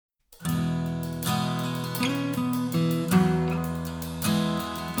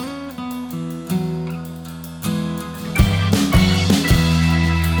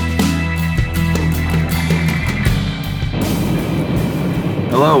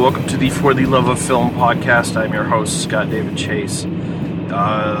welcome to the For the Love of Film podcast. I'm your host, Scott David Chase.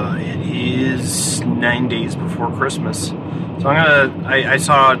 It is 9 days before Christmas. So I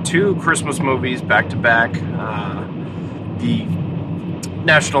saw two Christmas movies back to back. The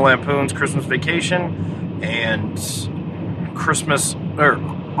National Lampoon's Christmas Vacation and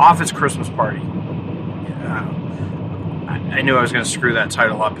Office Christmas Party. I knew I was going to screw that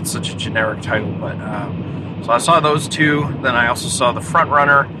title up. It's such a generic title, but so I saw those two. Then I also saw The Front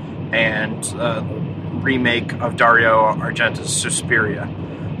Runner and remake of Dario Argento's Suspiria.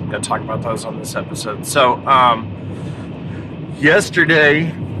 I'm going to talk about those on this episode. So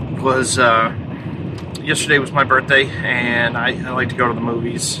yesterday was my birthday, and I like to go to the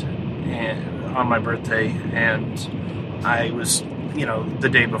movies on my birthday. And I was, the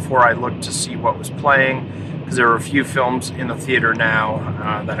day before, I looked to see what was playing, because there are a few films in the theater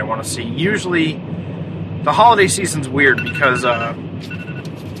now that I want to see. Usually, the holiday season's weird because a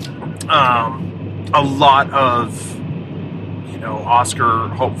lot of Oscar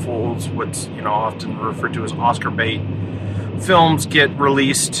hopefuls, what's often referred to as Oscar bait films, get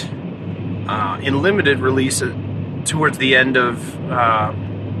released in limited release towards the end of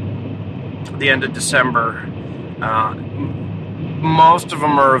December. Most of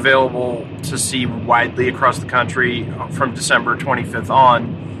them are available to see widely across the country from December 25th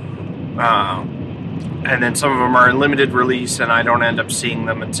on. And then some of them are in limited release, and I don't end up seeing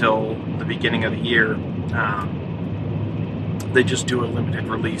them until the beginning of the year. They just do a limited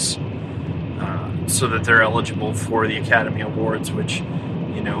release so that they're eligible for the Academy Awards, which,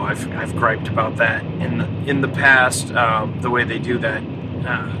 I've griped about that in the past, the way they do that,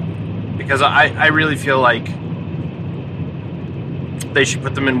 because I really feel like they should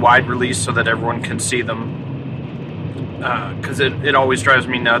put them in wide release so that everyone can see them, because it always drives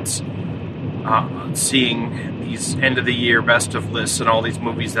me nuts seeing these end of the year best of lists and all these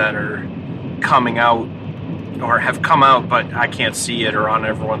movies that are coming out or have come out, but I can't see it, or on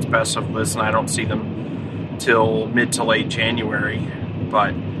everyone's best of list, and I don't see them till mid to late January.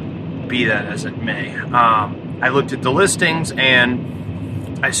 But be that as it may, I looked at the listings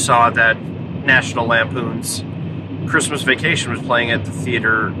and I saw that National Lampoon's Christmas Vacation was playing at the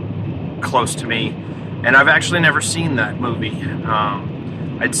theater close to me, and I've actually never seen that movie.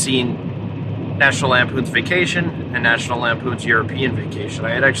 I'd seen National Lampoon's Vacation and National Lampoon's European Vacation.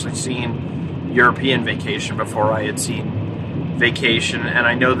 I had actually seen European Vacation before I had seen Vacation, and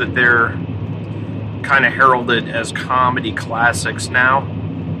I know that they're kind of heralded as comedy classics now.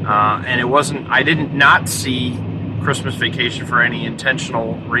 And I didn't not see Christmas Vacation for any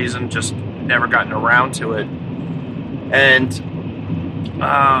intentional reason, just never gotten around to it. And,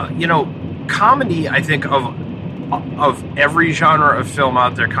 comedy, I think of every genre of film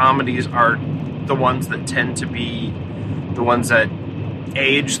out there, comedies are the ones that tend to be the ones that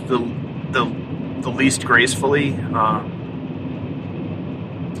age the least gracefully. I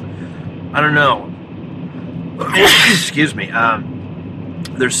don't know. Excuse me.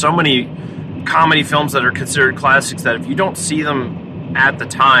 There's so many comedy films that are considered classics that if you don't see them at the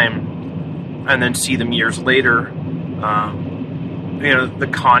time and then see them years later, the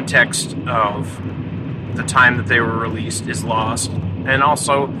context of the time that they were released is lost, and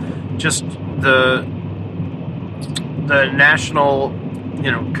also just the national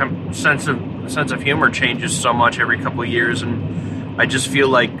sense of humor changes so much every couple of years, and I just feel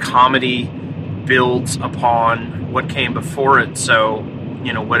like comedy builds upon what came before it. So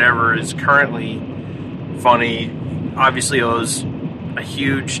whatever is currently funny obviously owes a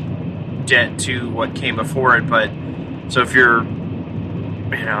huge debt to what came before it. But so if you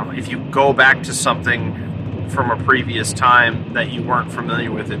go back to something from a previous time that you weren't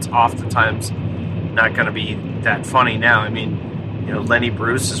familiar with, it's oftentimes not going to be that funny now. I mean, Lenny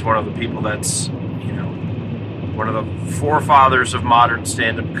Bruce is one of the people that's, one of the forefathers of modern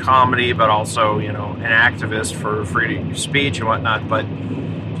stand-up comedy, but also, an activist for freedom of speech and whatnot. But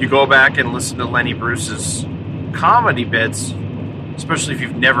if you go back and listen to Lenny Bruce's comedy bits, especially if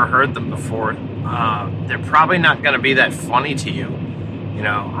you've never heard them before, they're probably not going to be that funny to you.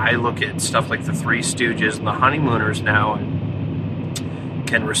 I look at stuff like the Three Stooges and the Honeymooners now and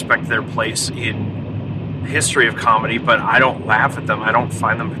can respect their place in the history of comedy, but I don't laugh at them. I don't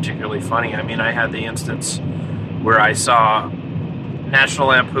find them particularly funny. I mean, I had the instance where I saw National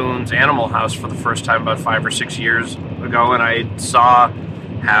Lampoon's Animal House for the first time about 5 or 6 years ago, and I saw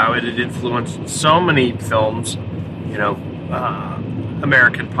how it had influenced so many films,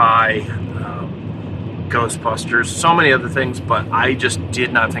 American Pie, Ghostbusters, so many other things, but I just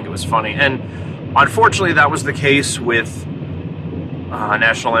did not think it was funny. And unfortunately, that was the case with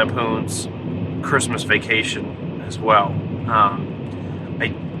National Lampoon's Christmas Vacation as well.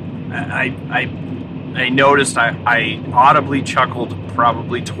 I noticed I audibly chuckled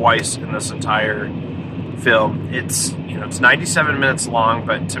probably twice in this entire film. It's 97 minutes long,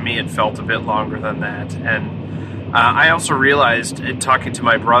 but to me it felt a bit longer than that. And I also realized in talking to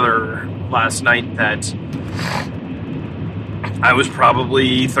my brother last night that I was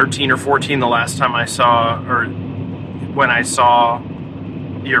probably 13 or 14 the last time I saw, or when I saw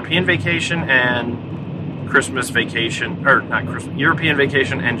European Vacation and Christmas Vacation, or not Christmas, European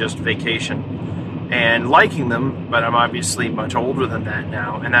Vacation and just Vacation, and liking them, but I'm obviously much older than that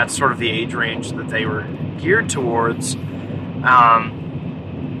now, and that's sort of the age range that they were geared towards.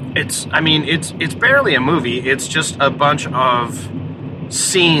 It's barely a movie. It's just a bunch of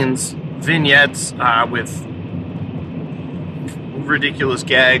scenes, vignettes with ridiculous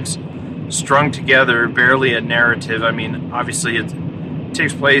gags strung together, barely a narrative. I mean, obviously it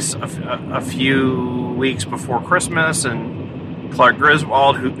takes place a few weeks before Christmas, and Clark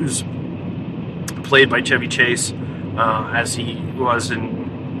Griswold, who's played by Chevy Chase, as he was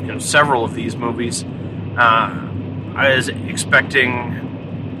in several of these movies, is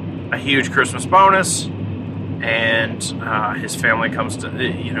expecting a huge Christmas bonus, and his family comes to,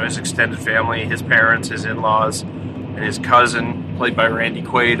 his extended family, his parents, his in-laws, and his cousin, played by Randy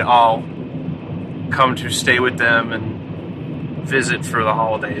Quaid, all come to stay with them and visit for the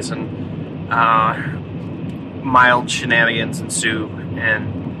holidays, and mild shenanigans ensue.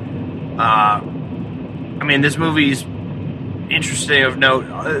 And this movie's interesting of note.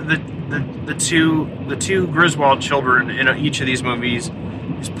 The two Griswold children in each of these movies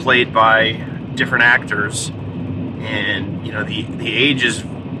is played by different actors, and the ages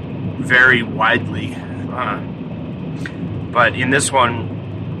vary widely. But in this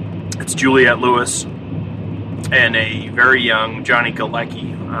one, it's Juliette Lewis and a very young Johnny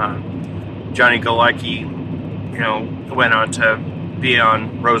Galecki. Johnny Galecki, went on to be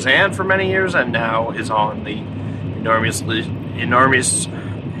on Roseanne for many years, and now is on the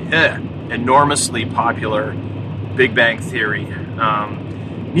enormously popular Big Bang Theory.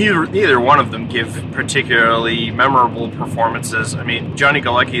 Neither one of them give particularly memorable performances. I mean, Johnny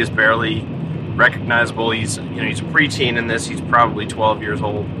Galecki is barely recognizable. He's a preteen in this. He's probably 12 years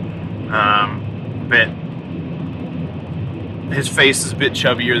old. But his face is a bit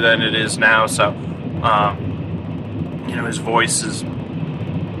chubbier than it is now, so his voice is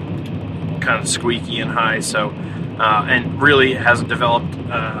kind of squeaky and high. So and really hasn't developed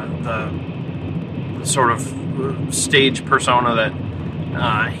the sort of stage persona that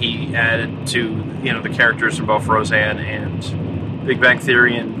he added to the characters in both Roseanne and Big Bang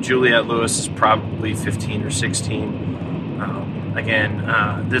Theory. And Juliette Lewis is probably 15 or 16.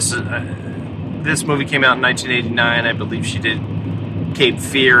 This movie came out in 1989. I believe she did Cape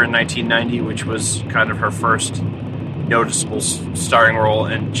Fear in 1990, which was kind of her first noticeable starring role.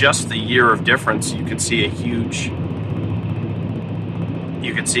 And just the year of difference, you could see a huge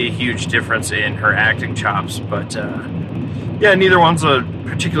difference in her acting chops. But neither one's a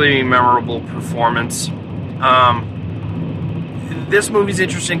particularly memorable performance. This movie's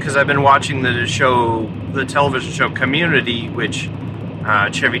interesting because I've been watching the television show Community, which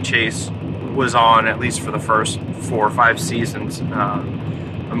Chevy Chase was on at least for the first 4 or 5 seasons.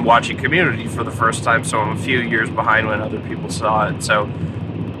 I'm watching Community for the first time, so I'm a few years behind when other people saw it. So,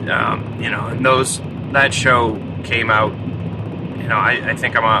 and that show came out. I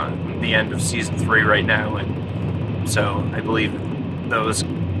think I'm on the end of season 3 right now, and so I believe those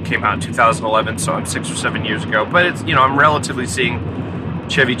came out in 2011. So I'm 6 or 7 years ago. But it's I'm relatively seeing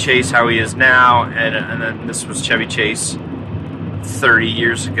Chevy Chase how he is now, and then this was Chevy Chase 30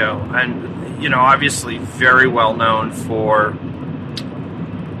 years ago, and obviously very well known for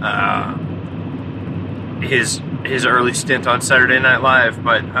his early stint on Saturday Night Live,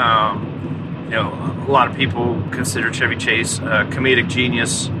 but a lot of people consider Chevy Chase a comedic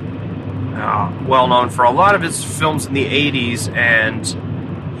genius, well known for a lot of his films in the 80s, and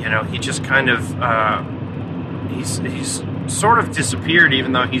he just kind of he's sort of disappeared,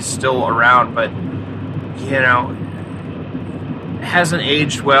 even though he's still around, but hasn't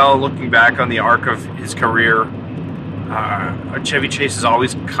aged well. Looking back on the arc of his career, Chevy Chase has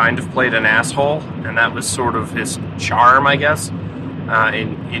always kind of played an asshole, and that was sort of his charm, I guess,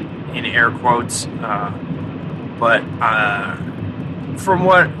 in air quotes. But from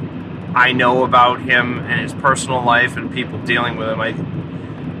what I know about him and his personal life and people dealing with him,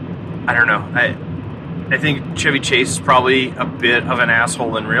 I don't know. I think Chevy Chase is probably a bit of an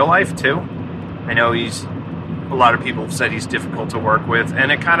asshole in real life too. I know a lot of people have said he's difficult to work with,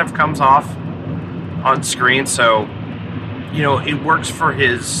 and it kind of comes off on screen. So, it works for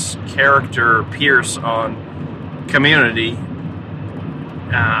his character Pierce on Community,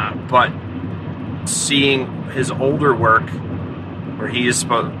 but seeing his older work, where he is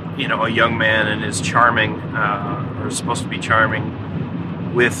supposed, a young man and is charming, or is supposed to be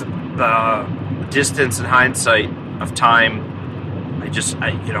charming, with the distance and hindsight of time,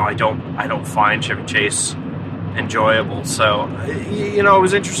 I don't find Chevy Chase enjoyable. So, it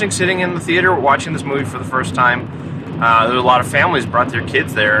was interesting sitting in the theater watching this movie for the first time. There were a lot of families brought their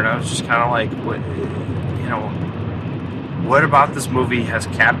kids there, and I was just kind of like, what about this movie has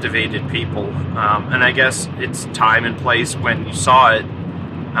captivated people? And I guess it's time and place when you saw it.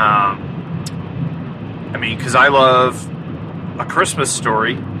 Because I love A Christmas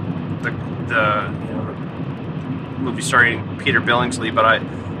Story, the movie starring Peter Billingsley, but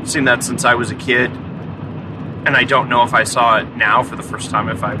I've seen that since I was a kid, and I don't know if I saw it now for the first time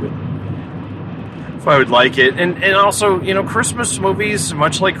if I would like it. And also, Christmas movies,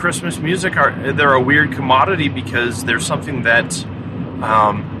 much like Christmas music, they're a weird commodity because they're something that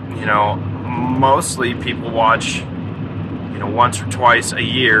mostly people watch once or twice a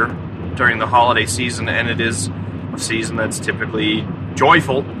year during the holiday season, and it is a season that's typically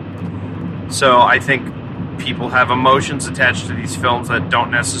joyful. So I think people have emotions attached to these films that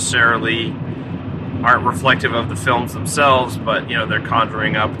aren't reflective of the films themselves, but they're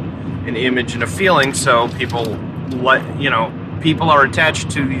conjuring up an image and a feeling. So people are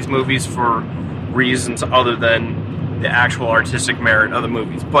attached to these movies for reasons other than the actual artistic merit of the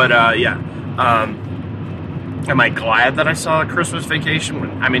movies. But am I glad that I saw A Christmas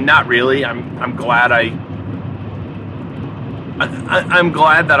Vacation? I mean, not really. I'm glad I'm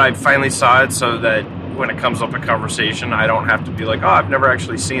glad that I finally saw it, so that when it comes up in conversation, I don't have to be like, oh, I've never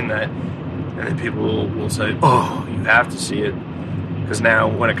actually seen that. And then people will say, oh, you have to see it. Because now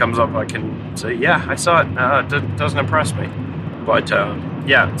when it comes up, I can say, yeah, I saw it. It doesn't impress me. But, so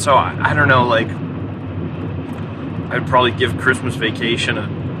I don't know, I'd probably give Christmas Vacation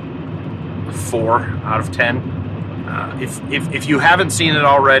a 4 out of 10. If you haven't seen it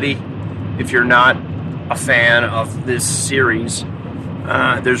already, if you're not a fan of this series,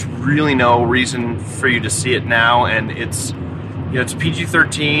 there's really no reason for you to see it now. And it's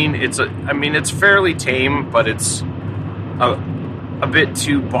PG-13. It's fairly tame, but it's a bit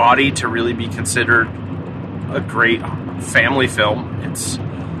too bawdy to really be considered a great family film. It's,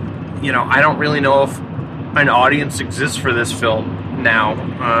 I don't really know if an audience exists for this film now.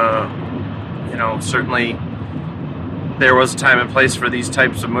 Certainly there was a time and place for these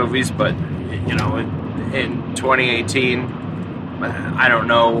types of movies, but, in 2018, I don't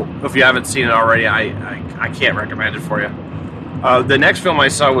know. If you haven't seen it already, I can't recommend it for you. The next film I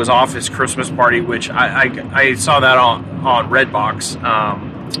saw was Office Christmas Party, which I saw that on Redbox.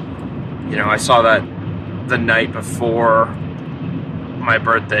 I saw that the night before my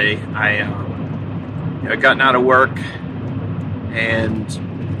birthday. I gotten out of work and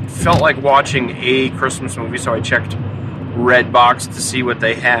felt like watching a Christmas movie, so I checked Redbox to see what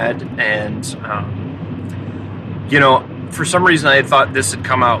they had, and for some reason I had thought this had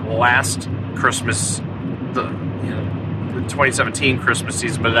come out last Christmas, the 2017 Christmas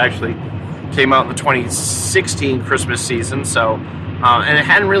season, but it actually came out in the 2016 Christmas season. So, and I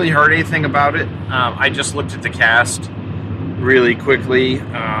hadn't really heard anything about it. I just looked at the cast really quickly.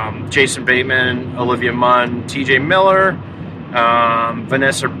 Jason Bateman, Olivia Munn, T.J. Miller,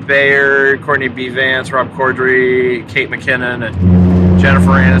 Vanessa Bayer, Courtney B. Vance, Rob Corddry, Kate McKinnon, and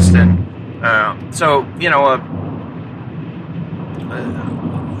Jennifer Aniston.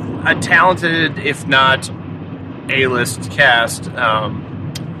 A talented, if not A-list cast.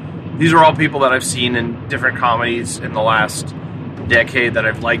 These are all people that I've seen in different comedies in the last decade that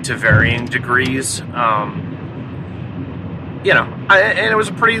I've liked to varying degrees. And it was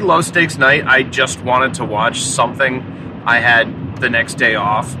a pretty low-stakes night. I just wanted to watch something. I had the next day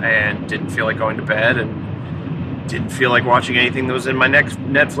off and didn't feel like going to bed and didn't feel like watching anything that was in my next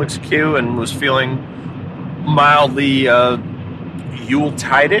Netflix queue, and was feeling mildly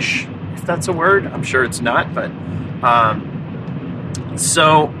Yuletide-ish, if that's a word. I'm sure it's not, but I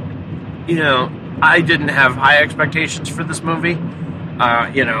didn't have high expectations for this movie.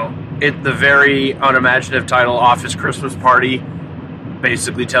 The very unimaginative title, Office Christmas Party,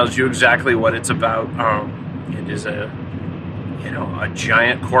 basically tells you exactly what it's about. It is a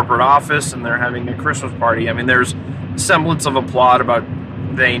giant corporate office, and they're having a Christmas party. I mean, there's semblance of a plot about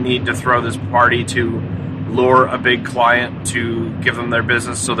they need to throw this party to lure a big client to give them their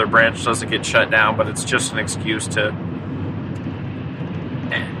business so their branch doesn't get shut down, but it's just an excuse to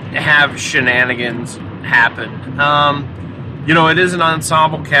have shenanigans happen. It is an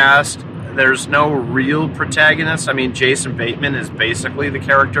ensemble cast. There's no real protagonist. I mean, Jason Bateman is basically the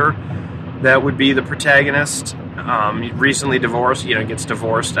character that would be the protagonist. recently divorced. Gets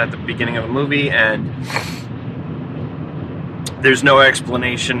divorced at the beginning of the movie, and there's no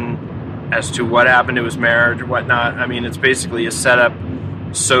explanation as to what happened to his marriage or whatnot. I mean, it's basically a setup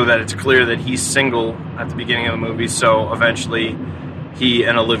so that it's clear that he's single at the beginning of the movie, so eventually he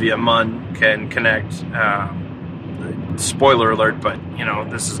and Olivia Munn can connect. Spoiler alert, but,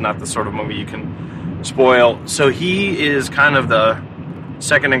 this is not the sort of movie you can spoil. So he is kind of the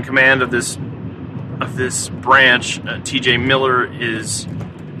second in command of this branch. T.J. Miller is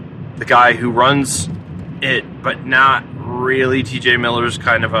the guy who runs it, but not really. T.J. Miller's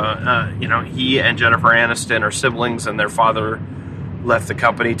kind of he and Jennifer Aniston are siblings, and their father left the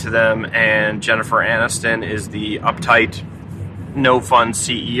company to them, and Jennifer Aniston is the uptight, no-fun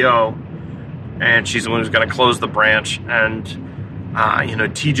CEO, and she's the one who's going to close the branch. And,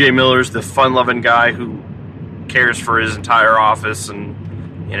 T.J. Miller's the fun-loving guy who cares for his entire office and,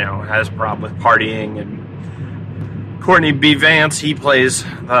 has a problem with partying. And Courtney B. Vance, he plays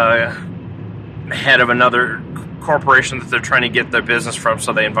the head of another corporation that they're trying to get their business from,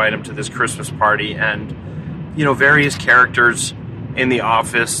 so they invite him to this Christmas party. And, various characters in the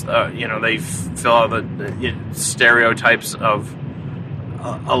office, they fill out the stereotypes of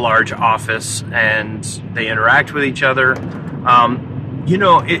a large office, and they interact with each other.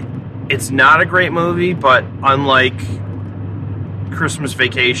 It's not a great movie, but unlike Christmas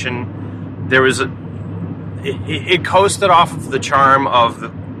Vacation, it coasted off of the charm of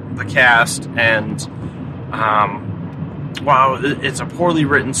the cast, and while it's a poorly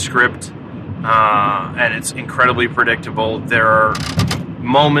written script, and it's incredibly predictable, there are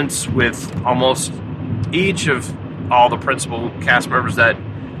moments with almost each of all the principal cast members that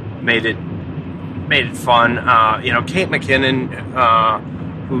made it fun. Kate McKinnon,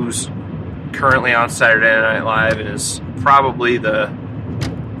 who's currently on Saturday Night Live and is probably the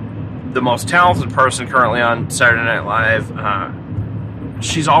most talented person currently on Saturday Night Live.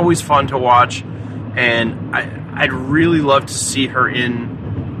 She's always fun to watch, and I'd really love to see her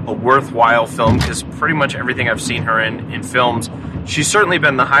in a worthwhile film, because pretty much everything I've seen her in films, she's certainly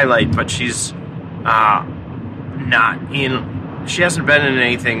been the highlight, but she's she hasn't been in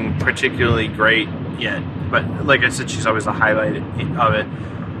anything particularly great yet. But like I said, she's always the highlight of it.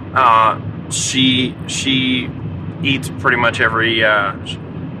 She eats pretty much every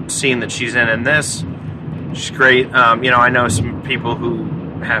scene that she's in this. She's great. I know some people who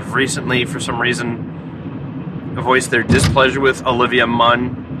have recently, for some reason, voiced their displeasure with Olivia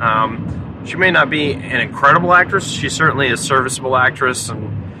Munn. She may not be an incredible actress. She's certainly a serviceable actress,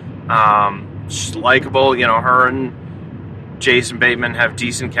 and she's likable. Her and Jason Bateman have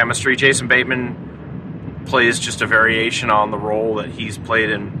decent chemistry. Jason Bateman plays just a variation on the role that he's played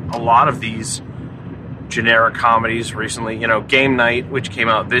in a lot of these generic comedies recently. Game Night, which came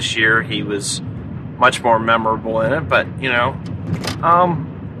out this year, he was much more memorable in it, but,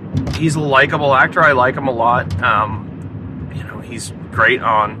 he's a likable actor. I like him a lot. He's great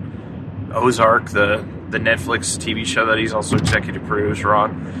on Ozark, the Netflix TV show that he's also executive producer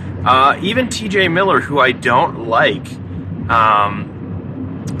on. Even T.J. Miller, who I don't like,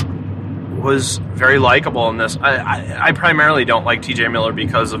 was very likable in this. I primarily don't like T.J. Miller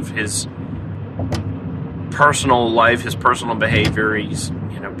because of his personal life, his personal behavior. He's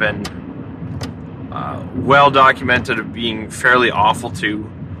been well documented of being fairly awful to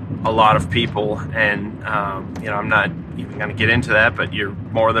a lot of people, and I'm not even going to get into that, but you're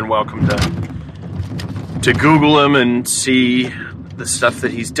more than welcome to Google him and see the stuff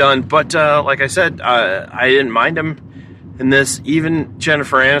that he's done. But like I said, I didn't mind him in this. Even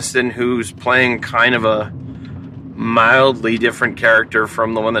Jennifer Aniston, who's playing kind of a mildly different character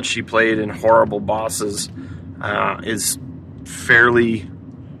from the one that she played in Horrible Bosses, is fairly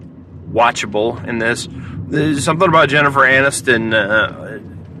watchable in this. There's something about Jennifer Aniston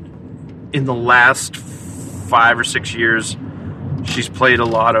in the last 5 or 6 years. She's played a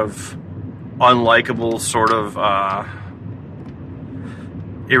lot of unlikable, sort of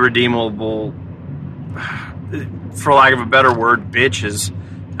irredeemable, for lack of a better word, bitches.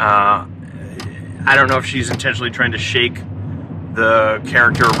 I don't know if she's intentionally trying to shake the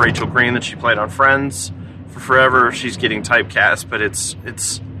character of Rachel Green that she played on Friends for forever, if she's getting typecast, but it's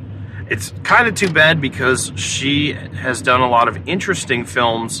kind of too bad, because she has done a lot of interesting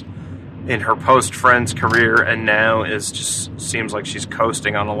films in her post-Friends career, and now seems like she's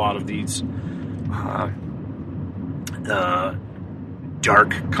coasting on a lot of these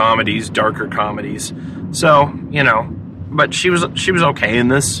darker comedies. So, but she was okay in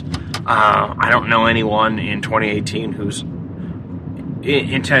this. I don't know anyone in 2018 who's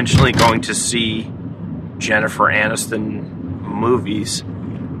intentionally going to see Jennifer Aniston movies.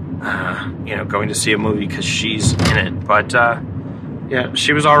 going to see a movie because she's in it. But yeah,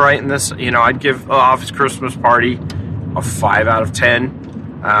 she was all right in this. I'd give Office Christmas Party a 5 out of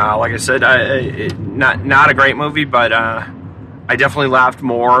 10. Like I said, not a great movie, but I definitely laughed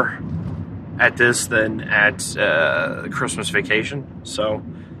more at this than at Christmas Vacation. So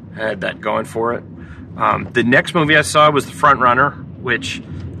I had that going for it. The next movie I saw was The Front Runner, which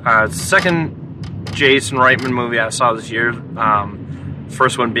second Jason Reitman movie I saw this year.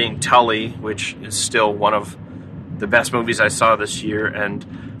 First one being Tully, which is still one of the best movies I saw this year, and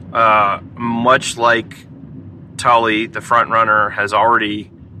much like Tully, The Front Runner has already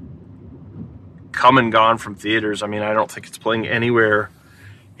come and gone from theaters. I mean, I don't think it's playing anywhere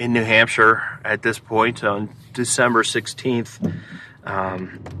in New Hampshire at this point on December 16th.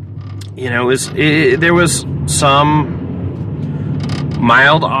 There was some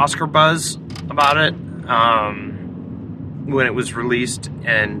mild Oscar buzz about it when it was released,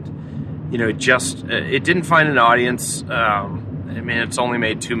 and it didn't find an audience. It's only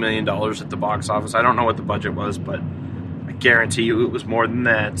made $2 million at the box office. I don't know what the budget was, but I guarantee you it was more than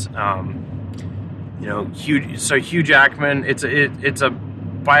that. Hugh Jackman. It's a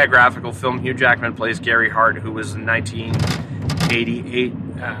biographical film. Hugh Jackman plays Gary Hart, who was a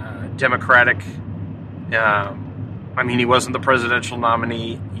 1988 Democratic. He wasn't the presidential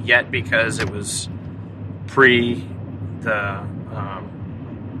nominee yet because it was pre the.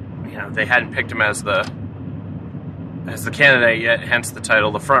 They hadn't picked him as the candidate yet, hence the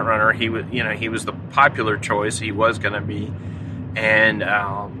title, The Front Runner. He was the popular choice. He was going to be, and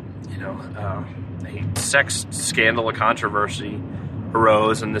a sex scandal, a controversy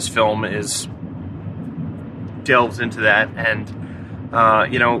arose, and this film delves into that. And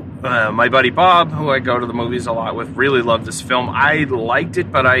my buddy Bob, who I go to the movies a lot with, really loved this film. I liked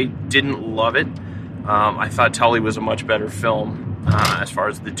it, but I didn't love it. I thought Tully was a much better film as far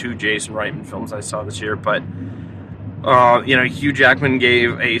as the two Jason Reitman films I saw this year. But Hugh Jackman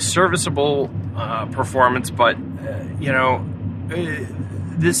gave a serviceable performance, but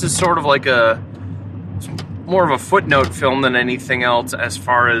this is sort of like more of a footnote film than anything else, as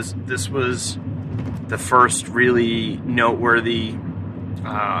far as this was the first really noteworthy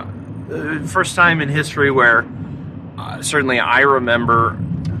first time in history where certainly I remember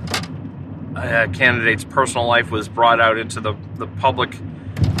a candidate's personal life was brought out into the public,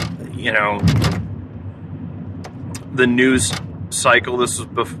 the news cycle. This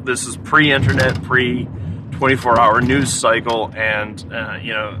is pre-internet, pre-24-hour news cycle, and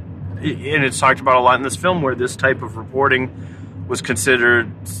and it's talked about a lot in this film, where this type of reporting was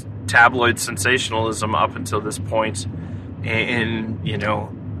considered tabloid sensationalism up until this point, and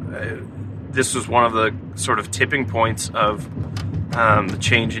this was one of the sort of tipping points of the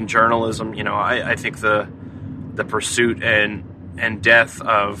change in journalism. I think the pursuit and death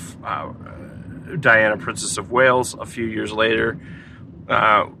of Diana, Princess of Wales, a few years later,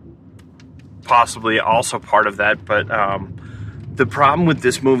 possibly also part of that. But the problem with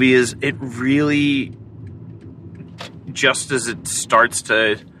this movie is it really, just as it starts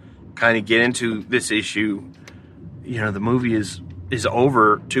to kind of get into this issue, the movie is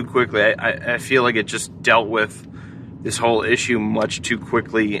over too quickly. I feel like it just dealt with this whole issue much too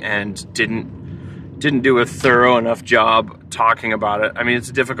quickly and didn't do a thorough enough job talking about it. I mean, it's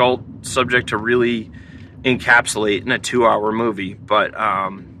a difficult subject to really encapsulate in a 2-hour movie, but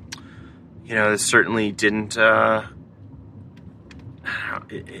it certainly didn't.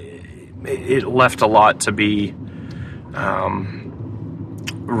 It left a lot to be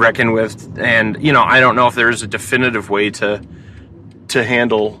reckoned with, and I don't know if there is a definitive way to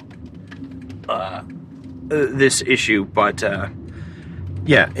handle this issue, but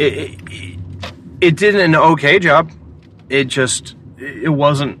it did an okay job. It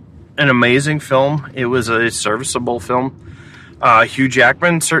wasn't an amazing film. It was a serviceable film. Hugh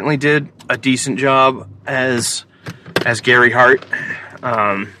Jackman certainly did a decent job as Gary Hart.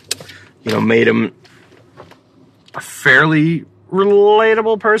 Made him a fairly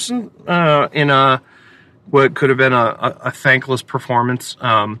relatable person in what could have been a thankless performance.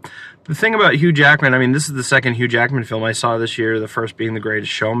 The thing about Hugh Jackman, I mean, this is the second Hugh Jackman film I saw this year, the first being The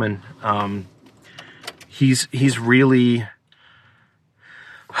Greatest Showman. He's really,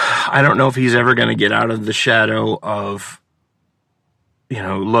 I don't know if he's ever going to get out of the shadow of,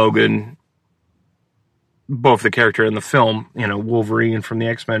 Logan, both the character and the film, Wolverine from the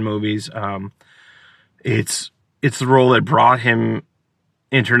X-Men movies. It's the role that brought him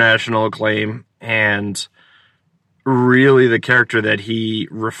international acclaim, and really the character that he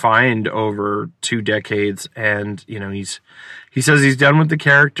refined over 2 decades. And he says he's done with the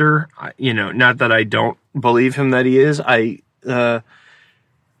character. Not that I don't believe him that he is.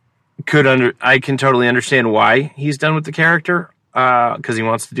 I can totally understand why he's done with the character, because he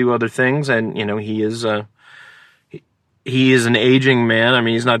wants to do other things, and he is an aging man. I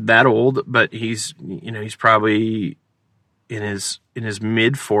mean, he's not that old, but he's probably in his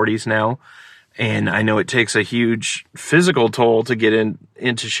mid 40s now, and I know it takes a huge physical toll to get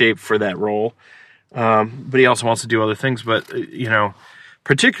into shape for that role. But he also wants to do other things. But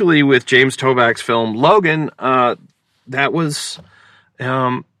particularly with James Toback's film Logan, that was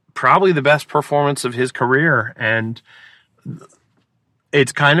probably the best performance of his career, and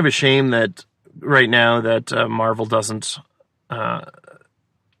it's kind of a shame that right now that Marvel doesn't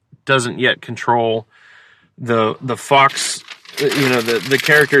yet control the Fox, the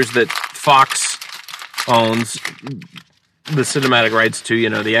characters that Fox owns the cinematic rights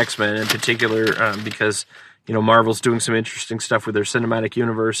to, the X-Men in particular, because Marvel's doing some interesting stuff with their cinematic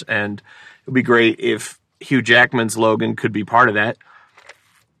universe, and it would be great if Hugh Jackman's Logan could be part of that.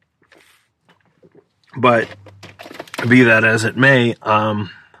 But be that as it may, when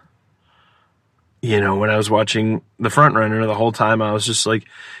I was watching The Frontrunner the whole time, I was just like,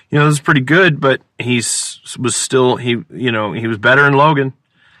 this is pretty good, but he was better in Logan.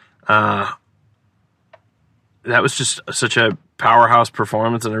 That was just such a powerhouse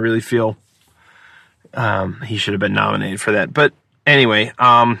performance, and I really feel he should have been nominated for that. But anyway,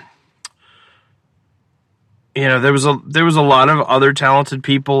 there was a lot of other talented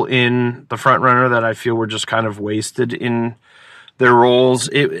people in The Frontrunner that I feel were just kind of wasted in their roles.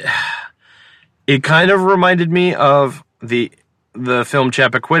 It kind of reminded me of the film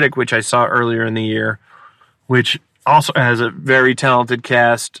Chappaquiddick, which I saw earlier in the year, which also has a very talented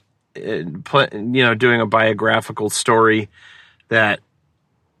cast, doing a biographical story that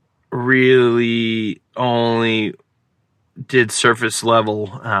really only did surface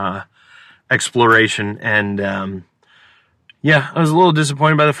level exploration, and I was a little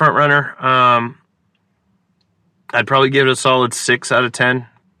disappointed by The Frontrunner. I'd probably give it a solid 6 out of 10,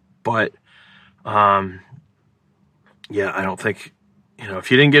 but I don't think,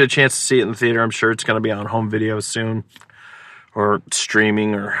 if you didn't get a chance to see it in the theater, I'm sure it's going to be on home video soon, or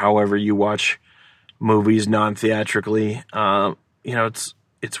streaming, or however you watch movies non-theatrically. It's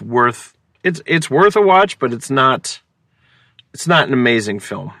worth a watch, but it's not an amazing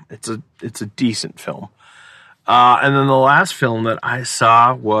film. It's a decent film. And then the last film that I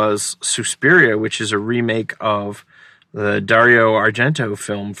saw was Suspiria, which is a remake of the Dario Argento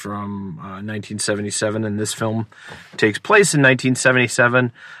film from 1977, and this film takes place in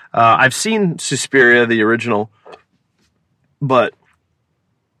 1977. I've seen Suspiria, the original, but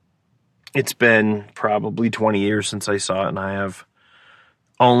it's been probably 20 years since I saw it, and I have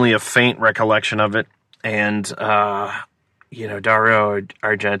only a faint recollection of it. And Dario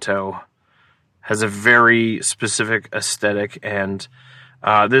Argento has a very specific aesthetic, and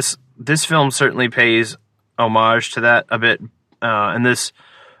this film certainly pays homage to that a bit. And this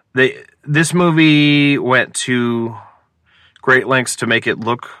movie went to great lengths to make it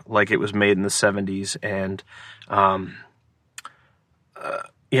look like it was made in the 70s, and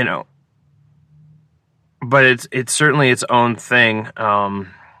but it's certainly its own thing.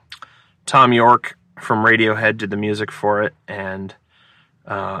 Tom York from Radiohead did the music for it, and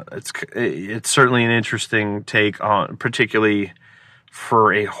it's certainly an interesting take on, particularly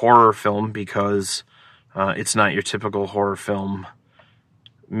for a horror film, because it's not your typical horror film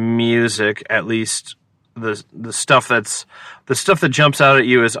music. At least the stuff that jumps out at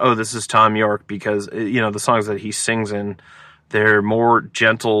you is, oh, this is Tom York, because the songs that he sings in, they're more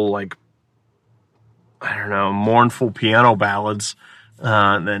gentle, like, I don't know, mournful piano ballads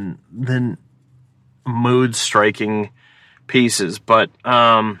than mood striking pieces. But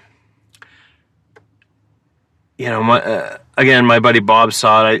again, my buddy Bob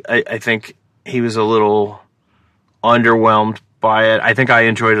saw it. I think he was a little underwhelmed by it. I think I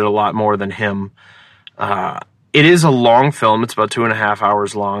enjoyed it a lot more than him. It is a long film. It's about 2.5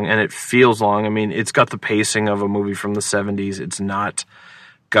 hours long, and it feels long. I mean, it's got the pacing of a movie from the 70s. It's not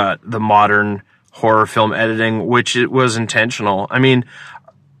got the modern horror film editing, which it was intentional. I mean,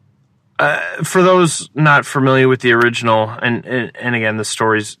 for those not familiar with the original, and again, the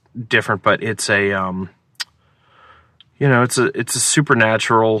story's different, but it's a it's a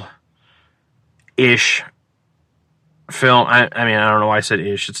supernatural-ish film. I mean, I don't know why I said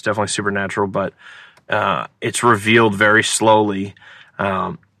ish. It's definitely supernatural, but it's revealed very slowly.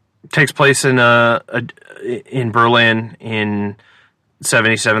 Takes place in Berlin in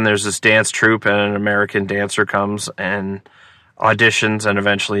 1977. There's this dance troupe, and an American dancer comes and auditions, and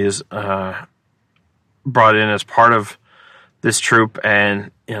eventually is brought in as part of this troupe.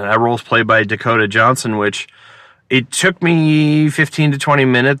 And that role is played by Dakota Johnson, which it took me 15 to 20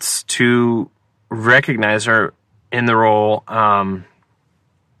 minutes to recognize her in the role.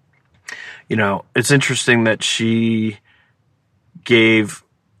 It's interesting that she gave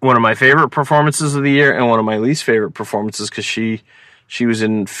one of my favorite performances of the year and one of my least favorite performances, because she was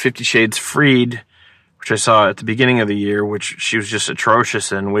in 50 Shades Freed, which I saw at the beginning of the year, which she was just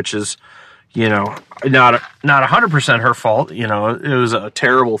atrocious in, which is, not 100% her fault. It was a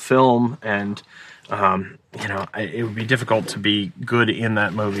terrible film, and it would be difficult to be good in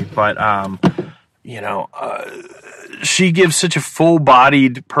that movie. But she gives such a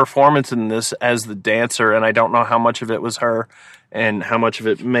full-bodied performance in this as the dancer, and I don't know how much of it was her and how much of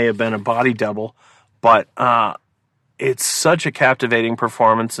it may have been a body double, but it's such a captivating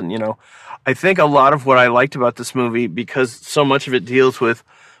performance. And I think a lot of what I liked about this movie, because so much of it deals with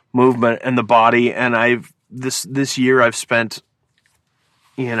movement and the body, and this year I've spent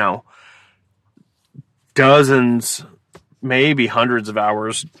dozens, maybe hundreds of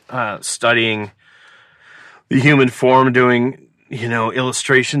hours studying the human form, doing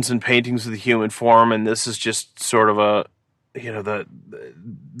illustrations and paintings of the human form, and this is just sort of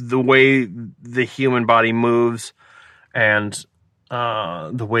the way the human body moves, and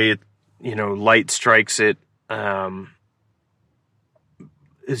the way light strikes it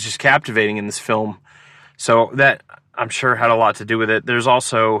is just captivating in this film. So that, I'm sure, had a lot to do with it. There's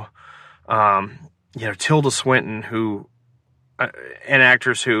also Tilda Swinton, who an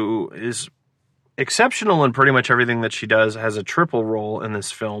actress who is exceptional in pretty much everything that she does, has a triple role in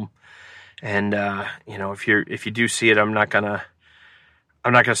this film. And if you do see it, I'm not gonna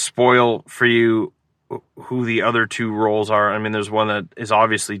spoil for you who the other two roles are. I mean, there's one that is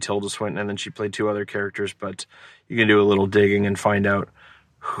obviously Tilda Swinton, and then she played two other characters, but you can do a little digging and find out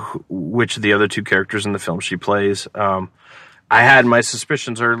which of the other two characters in the film she plays. I had my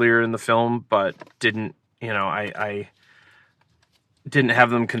suspicions earlier in the film, but didn't, I didn't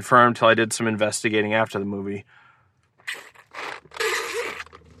have them confirmed till I did some investigating after the movie.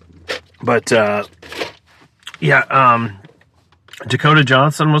 But, Dakota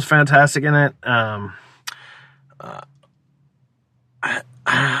Johnson was fantastic in it.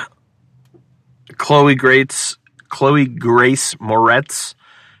 Chloe Grace Moretz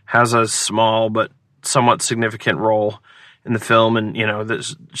has a small but somewhat significant role in the film, and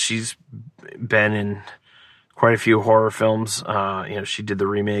she's been in quite a few horror films. She did the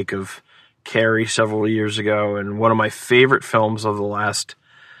remake of Carrie several years ago, and one of my favorite films of the last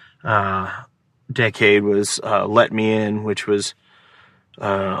decade was Let Me In, which was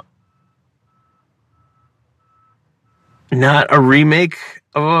not a remake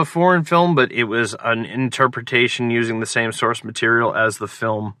of a foreign film, but it was an interpretation using the same source material as the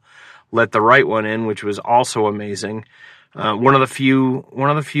film Let the Right One In, which was also amazing. One of the few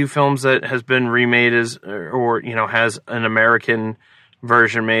films that has been remade has an American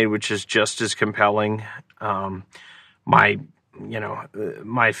version made, which is just as compelling. My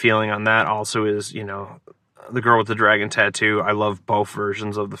feeling on that also is, The Girl with the Dragon Tattoo. I love both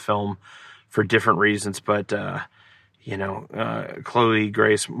versions of the film for different reasons, but Chloe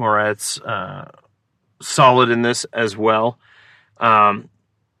Grace Moretz, solid in this as well.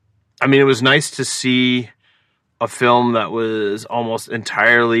 It was nice to see a film that was almost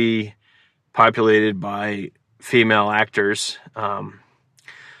entirely populated by female actors. A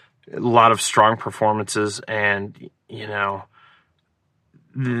lot of strong performances, and,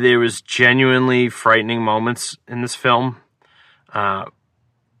 there was genuinely frightening moments in this film.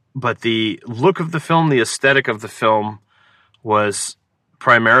 But the look of the film, the aesthetic of the film, was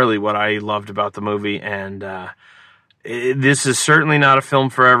primarily what I loved about the movie. And this is certainly not a film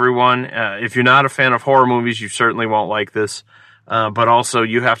for everyone. If you're not a fan of horror movies, you certainly won't like this. But also,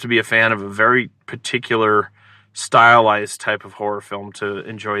 you have to be a fan of a very particular stylized type of horror film to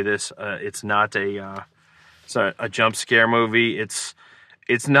enjoy this. It's not a jump scare movie. It's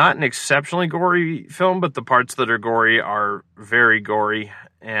not an exceptionally gory film, but the parts that are gory are very gory.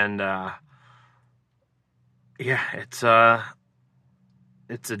 And it's a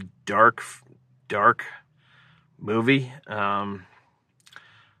dark movie. But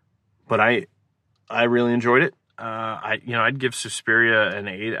I really enjoyed it. I'd give Suspiria an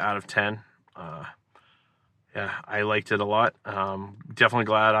 8 out of 10. I liked it a lot. Definitely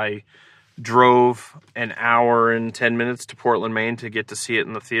glad I drove an hour and 10 minutes to Portland, Maine to get to see it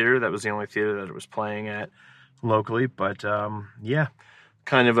in the theater. That was the only theater that it was playing at locally. But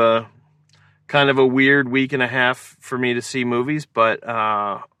kind of a weird week and a half for me to see movies, but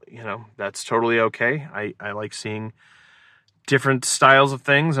that's totally okay. I like seeing different styles of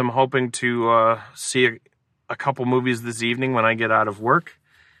things. I'm hoping to see a couple movies this evening when I get out of work,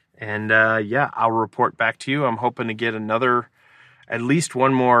 And I'll report back to you. I'm hoping to get at least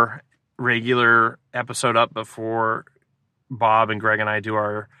one more regular episode up before Bob and Greg and I do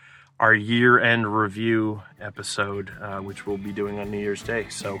our year-end review episode, which we'll be doing on New Year's Day.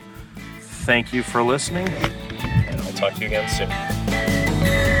 So thank you for listening, and I'll talk to you again soon.